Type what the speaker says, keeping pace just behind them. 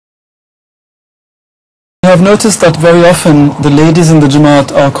I have noticed that very often the ladies in the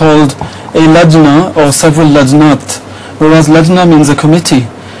Jamaat are called a Lajna or several Lajnat, whereas Lajna means a committee.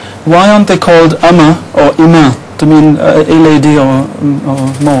 Why aren't they called Ama or Ima to mean a lady or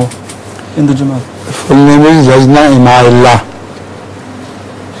more in the Jamaat? Full name is Lajna Ima'illah.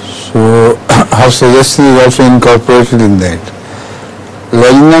 So her suggestion is also incorporated in that.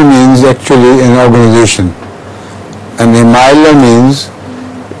 Lajna means actually an organization, and Ima'illah means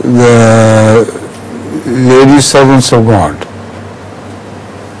the lady servants of God.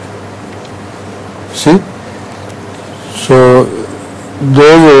 See? So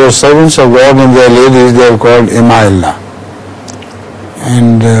those who are servants of God and they are ladies, they are called Ima'illah.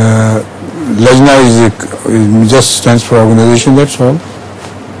 And Lajna is just stands for organization, that's all.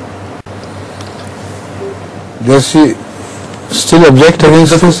 Does he still object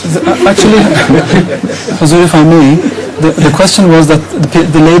against this? Actually, Hazur, if I may, the question was that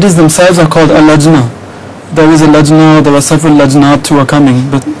the ladies themselves are called a Lajna. There is a Lajna, there are several Lajnat who are coming,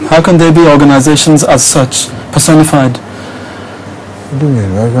 but how can they be organizations as such, personified? What do you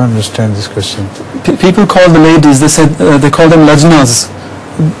mean? I don't understand this question. People call the ladies, they call them Lajnas.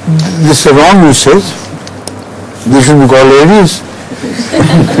 This is wrong usage. They should be called ladies.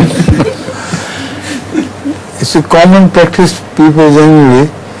 It's a common practice. People generally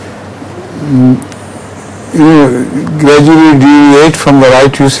gradually deviate from the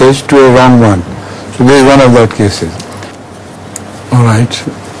right usage to a wrong one. So this is one of that cases. All right.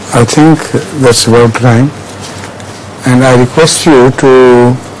 I think that's about time. And I request you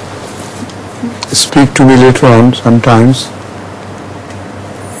to speak to me later on sometimes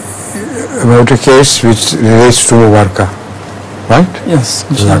about a case which relates to Mubarakah. Right? Yes,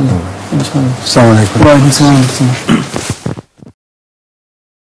 inshallah. Assalamu alaikum. Wa alaikum assalam.